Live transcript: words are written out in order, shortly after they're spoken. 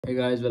Hey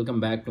guys,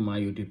 welcome back to my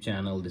YouTube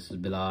channel. This is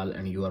Bilal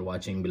and you are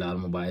watching Bilal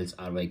Mobiles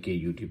RYK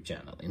YouTube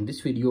channel. In this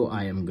video,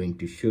 I am going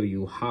to show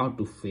you how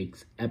to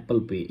fix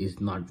Apple Pay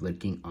is not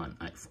working on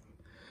iPhone.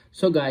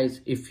 So guys,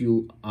 if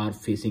you are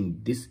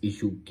facing this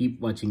issue, keep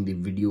watching the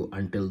video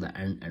until the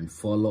end and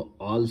follow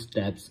all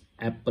steps.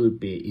 Apple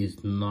Pay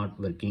is not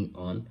working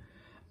on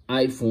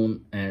iPhone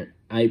and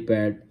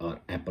iPad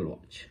or Apple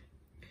Watch.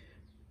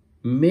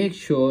 Make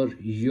sure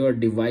your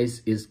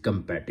device is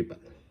compatible.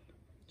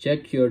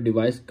 Check your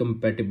device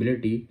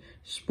compatibility.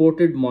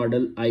 Supported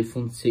model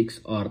iPhone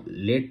 6 or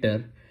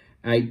later,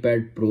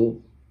 iPad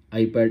Pro,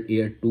 iPad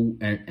Air 2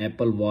 and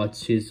Apple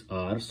Watches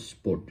are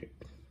supported.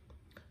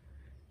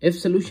 If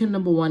solution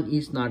number 1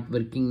 is not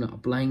working,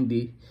 applying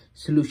the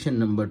solution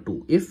number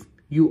 2. If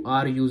you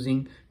are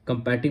using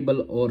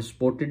compatible or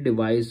supported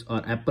device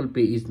or Apple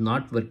Pay is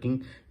not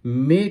working,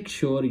 make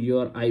sure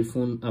your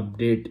iPhone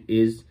update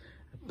is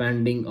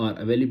pending or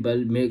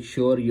available. Make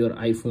sure your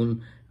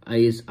iPhone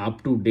is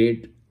up to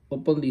date.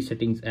 Open the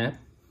settings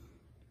app,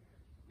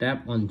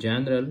 tap on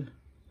general,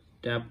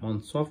 tap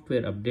on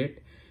software update.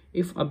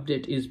 If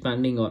update is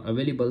pending or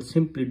available,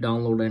 simply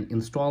download and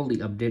install the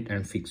update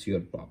and fix your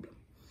problem.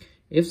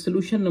 If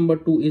solution number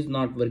 2 is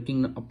not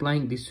working,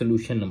 applying the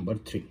solution number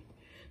 3.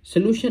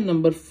 Solution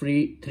number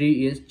 3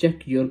 is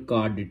check your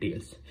card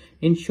details.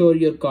 Ensure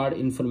your card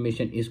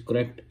information is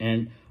correct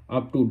and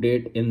up to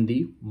date in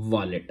the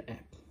wallet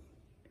app.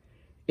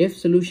 If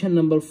solution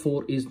number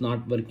 4 is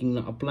not working,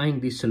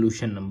 applying the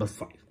solution number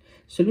 5.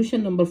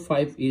 Solution number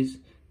 5 is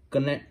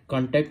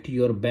contact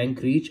your bank.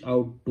 Reach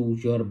out to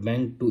your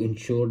bank to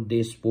ensure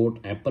they support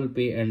Apple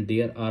Pay and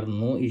there are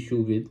no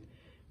issue with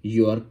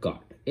your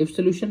card. If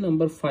solution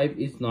number 5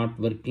 is not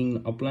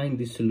working, applying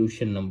the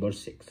solution number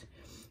 6.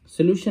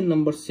 Solution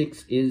number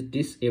 6 is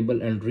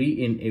disable and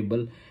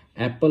re-enable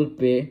Apple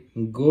Pay.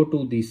 Go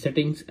to the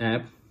settings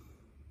app,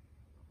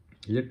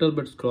 little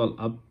bit scroll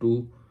up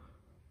to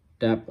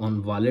tap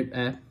on wallet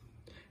app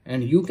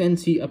and you can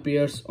see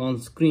appears on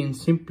screen.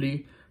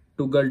 Simply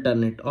toggle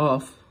turn it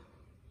off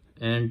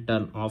and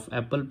turn off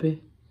Apple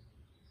Pay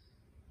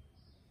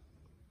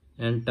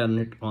and turn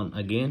it on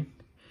again.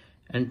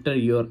 Enter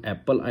your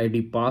Apple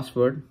ID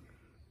password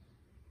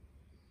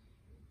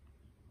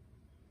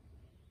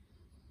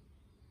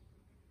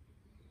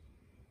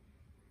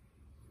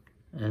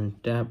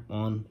and tap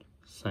on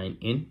sign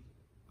in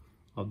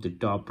of the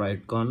top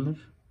right corner.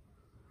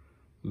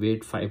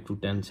 Wait 5 to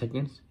 10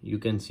 seconds. You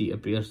can see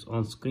appears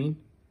on screen.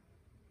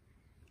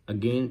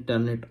 Again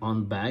turn it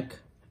on back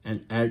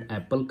and add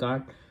Apple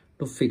Card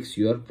to fix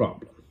your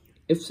problem.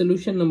 If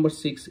solution number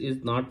 6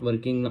 is not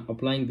working,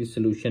 applying the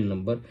solution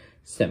number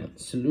 7.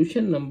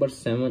 Solution number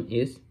 7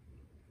 is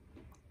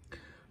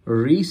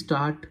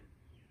restart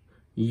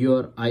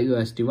your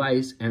iOS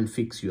device and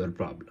fix your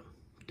problem.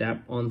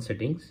 Tap on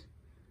settings,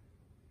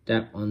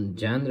 tap on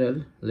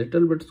general,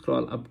 little bit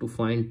scroll up to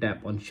find,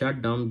 tap on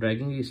shutdown,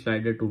 dragging the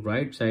slider to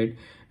right side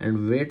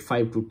and wait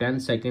 5 to 10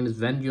 seconds.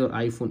 When your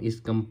iPhone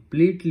is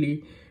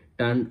completely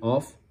turned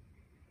off,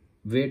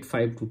 wait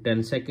 5 to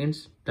 10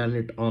 seconds, turn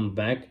it on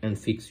back and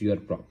fix your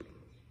problem.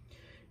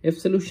 If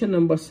solution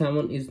number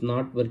 7 is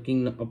not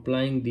working,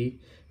 applying the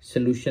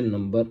solution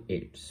number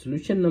 8.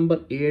 Solution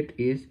number 8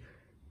 is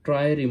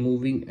try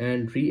removing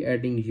and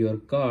re-adding your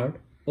card.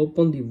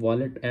 Open the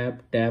wallet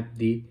app, tap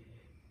the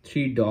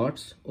 3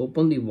 dots.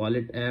 Open the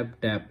wallet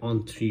app, tap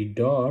on 3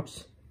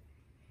 dots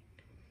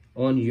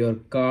on your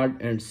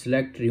card and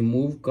select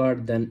remove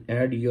card, then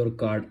add your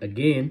card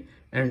again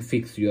and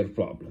fix your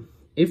problem.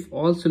 If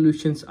all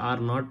solutions are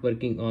not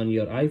working on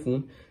your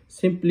iPhone,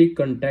 simply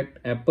contact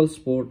Apple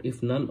support.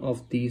 If none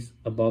of these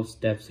above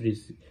steps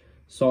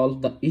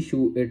solve the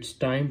issue, it's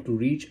time to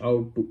reach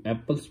out to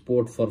Apple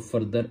support for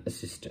further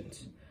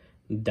assistance.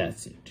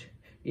 That's it.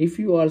 If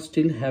you are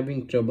still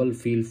having trouble,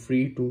 feel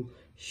free to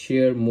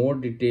share more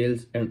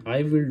details and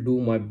I will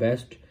do my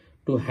best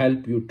to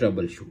help you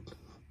troubleshoot.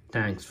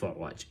 Thanks for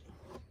watching.